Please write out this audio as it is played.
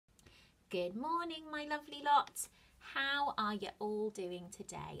Good morning, my lovely lot. How are you all doing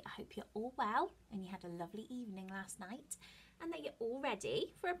today? I hope you're all well and you had a lovely evening last night and that you're all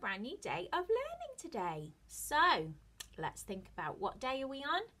ready for a brand new day of learning today. So let's think about what day are we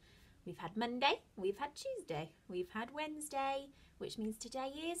on? We've had Monday, we've had Tuesday, we've had Wednesday, which means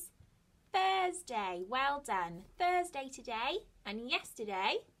today is Thursday. Well done. Thursday today, and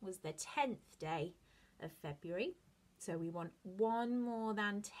yesterday was the 10th day of February. So we want one more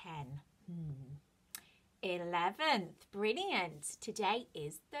than 10. 11th. Brilliant. Today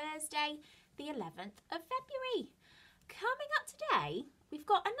is Thursday, the 11th of February. Coming up today, we've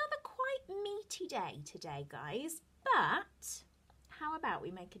got another quite meaty day today, guys. But how about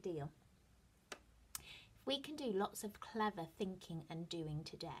we make a deal? If we can do lots of clever thinking and doing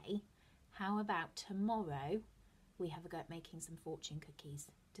today, how about tomorrow we have a go at making some fortune cookies?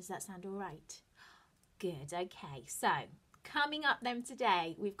 Does that sound all right? Good. Okay. So coming up then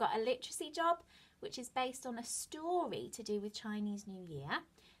today, we've got a literacy job, which is based on a story to do with Chinese New Year.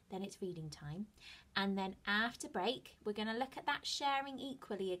 Then it's reading time. And then after break, we're going to look at that sharing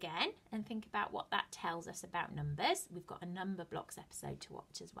equally again and think about what that tells us about numbers. We've got a number blocks episode to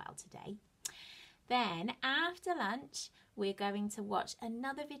watch as well today. Then after lunch, we're going to watch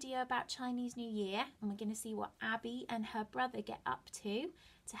another video about Chinese New Year, and we're going to see what Abby and her brother get up to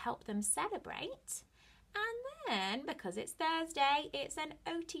help them celebrate. And then, because it's Thursday, it's an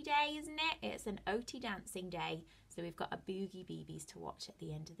OT day, isn't it? It's an OT dancing day. So we've got a Boogie Beebies to watch at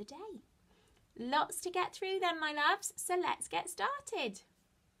the end of the day. Lots to get through then, my loves. So let's get started.